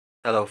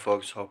Hello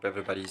folks, hope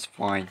everybody's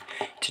fine.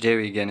 Today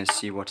we're gonna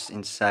see what's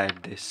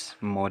inside this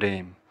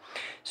modem.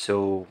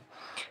 So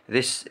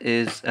this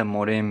is a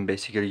modem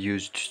basically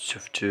used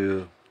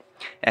to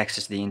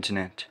access the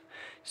internet.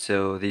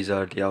 So these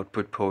are the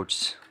output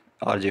ports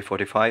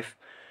RJ45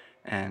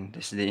 and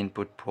this is the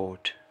input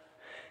port.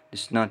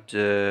 It's not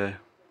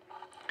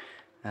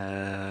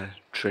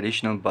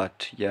traditional,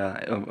 but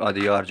yeah,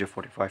 the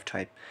RJ45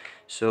 type.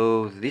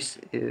 So these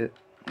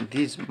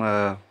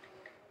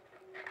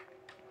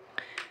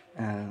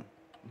uh,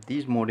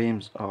 these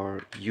modems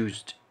are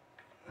used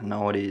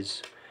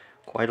nowadays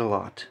quite a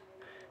lot.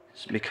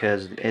 It's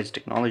because as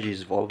technology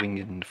is evolving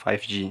in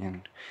 5G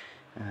and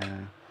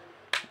uh,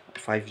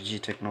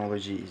 5G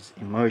technology is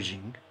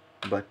emerging,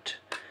 but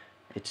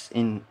it's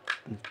in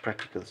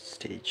practical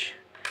stage,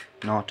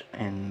 not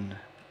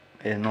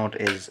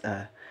as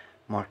a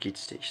market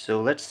stage.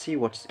 So let's see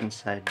what's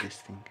inside this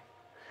thing.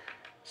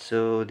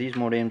 So these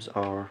modems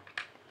are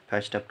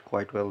patched up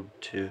quite well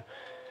to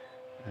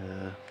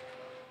uh,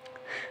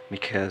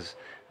 because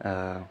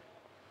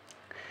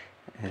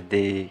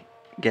they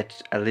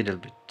get a little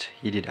bit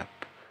heated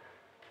up.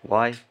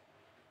 Why?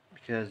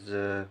 Because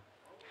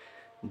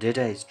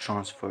data is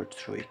transferred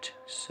through it,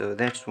 so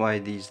that's why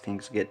these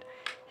things get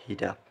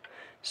heat up.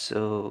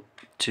 So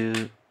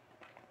to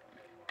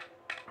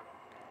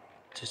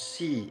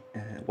see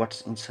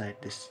what's inside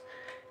this,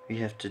 we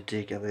have to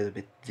dig a little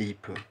bit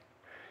deeper.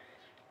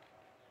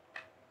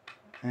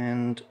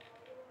 And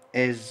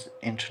as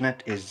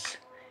internet is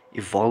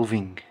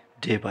evolving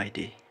day by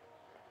day,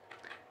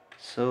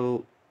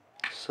 so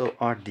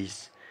are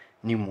these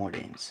new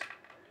modems.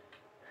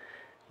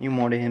 New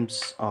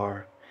modems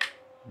are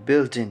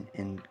built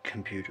in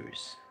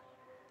computers,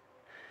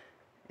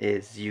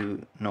 as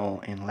you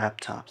know, in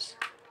laptops.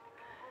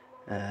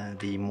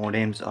 The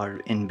modems are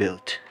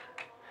inbuilt,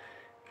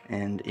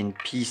 and in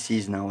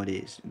PCs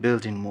nowadays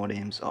built-in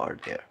modems are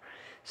there.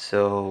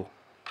 So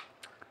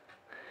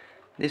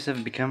these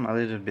have become a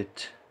little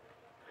bit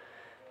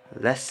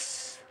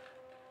less,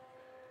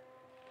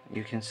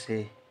 you can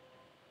say,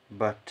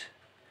 but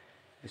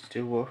they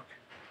still work.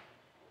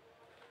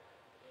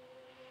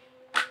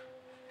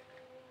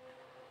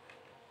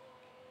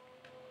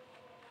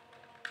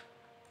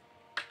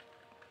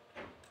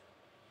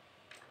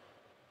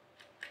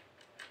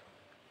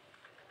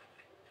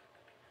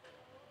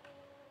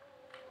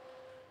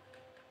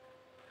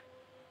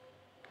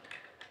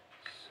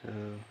 So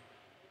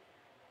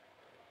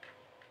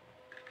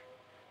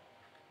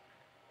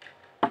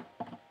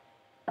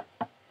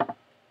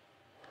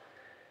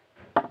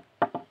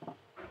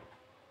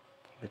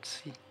let's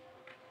see.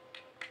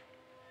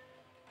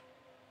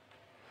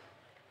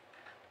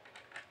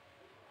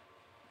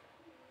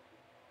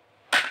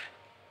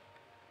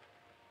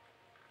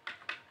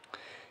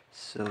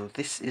 So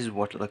this is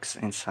what looks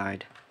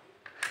inside.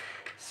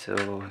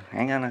 So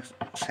hang on a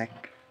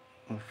sec,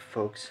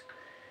 folks.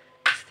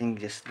 This thing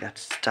just got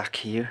stuck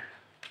here.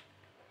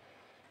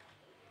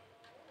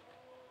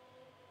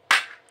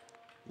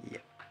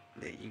 Yep,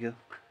 there you go.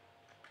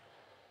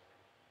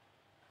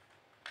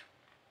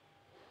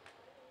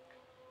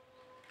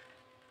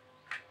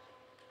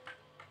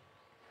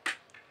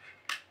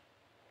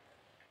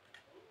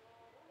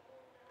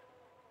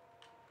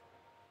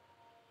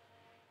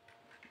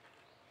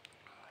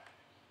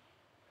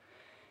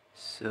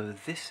 So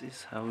this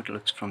is how it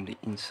looks from the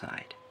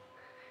inside.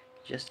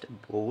 Just a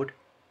board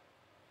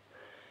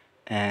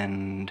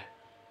and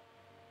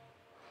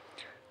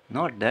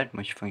not that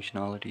much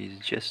functionality,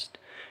 it's just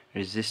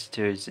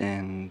resistors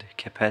and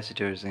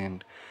capacitors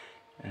and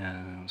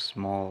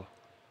small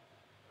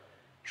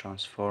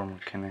transformer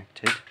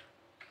connected.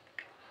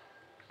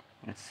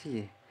 Let's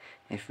see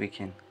if we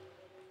can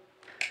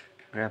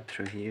grab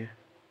through here,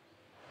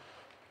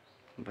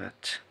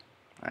 but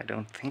I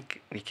don't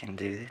think we can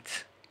do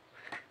it.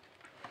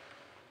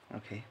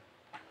 Okay,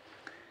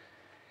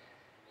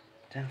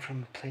 done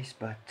from a place,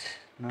 but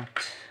not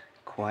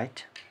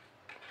quite.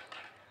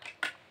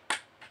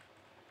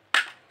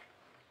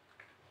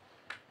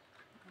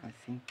 I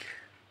think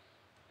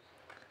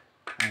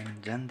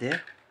I'm done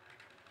there.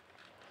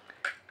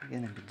 I'm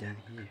gonna be done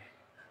here.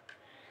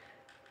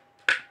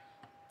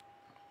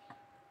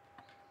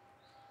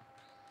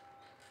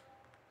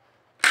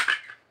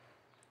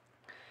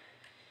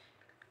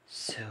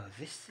 So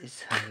this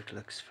is how it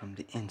looks from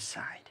the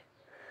inside.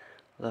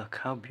 Look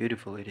how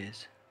beautiful it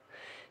is.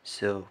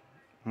 So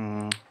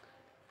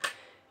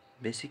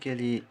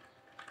basically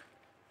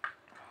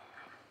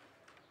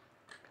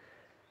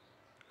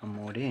a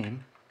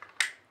modem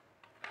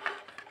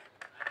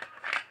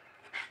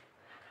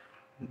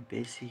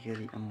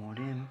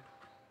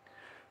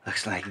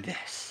looks like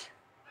this.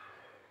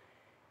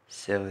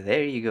 So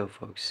there you go,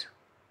 folks.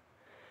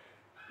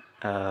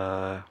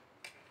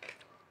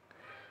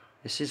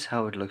 This is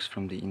how it looks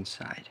from the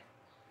inside.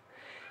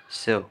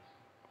 So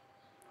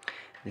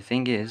the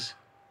thing is,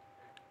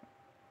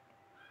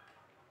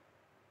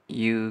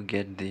 you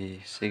get the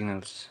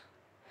signals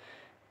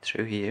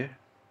through here.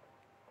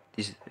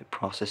 These are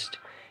processed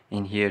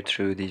in here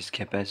through these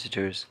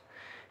capacitors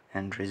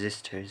and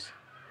resistors,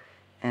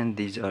 and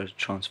these are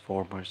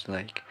transformers,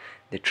 like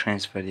they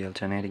transfer the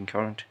alternating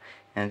current,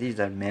 and these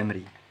are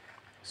memory.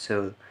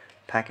 So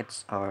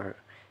packets are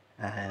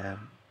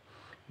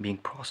being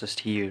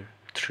processed here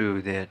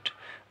through that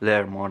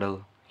layer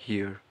model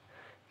here,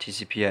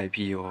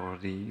 TCP/IP, or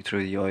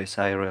through the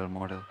OSI rail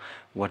model.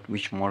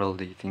 Which model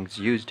the things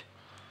used?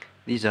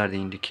 These are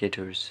the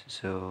indicators,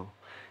 so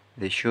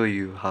they show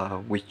you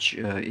which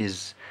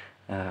is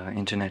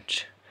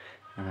internet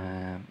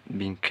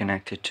being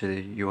connected to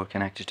you are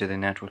connected to the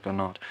network or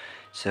not.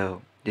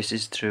 So this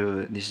is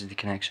the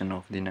connection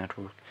of the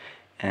network,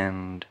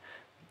 and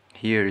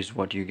here is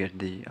what you get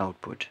the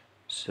output.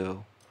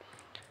 So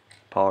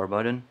power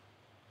button,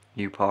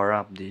 you power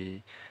up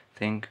the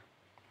thing,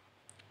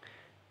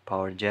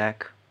 power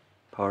jack,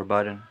 power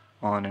button,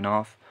 on and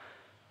off,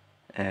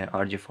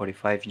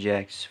 RJ45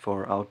 jacks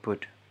for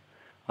output,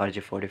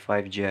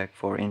 RJ45 jack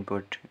for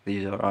input.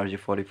 These are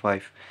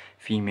RJ45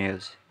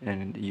 females,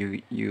 and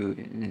you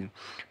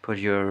put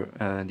your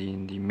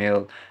the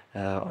male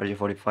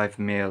RJ45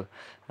 male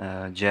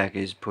jack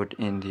is put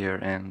in there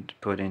and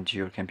put into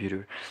your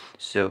computer.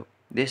 So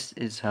this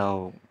is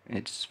how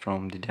it's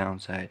from the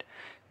downside.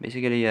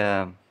 Basically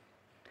a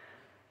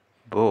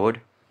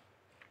board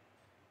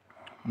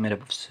made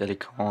up of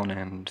silicone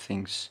and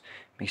things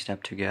mixed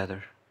up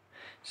together.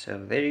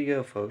 So there you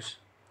go, folks.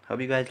 Hope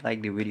you guys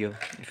like the video.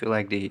 If you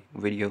like the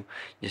video,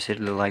 just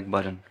hit the like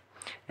button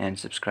and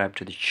subscribe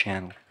to the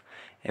channel.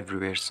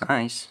 Everywhere's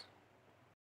nice.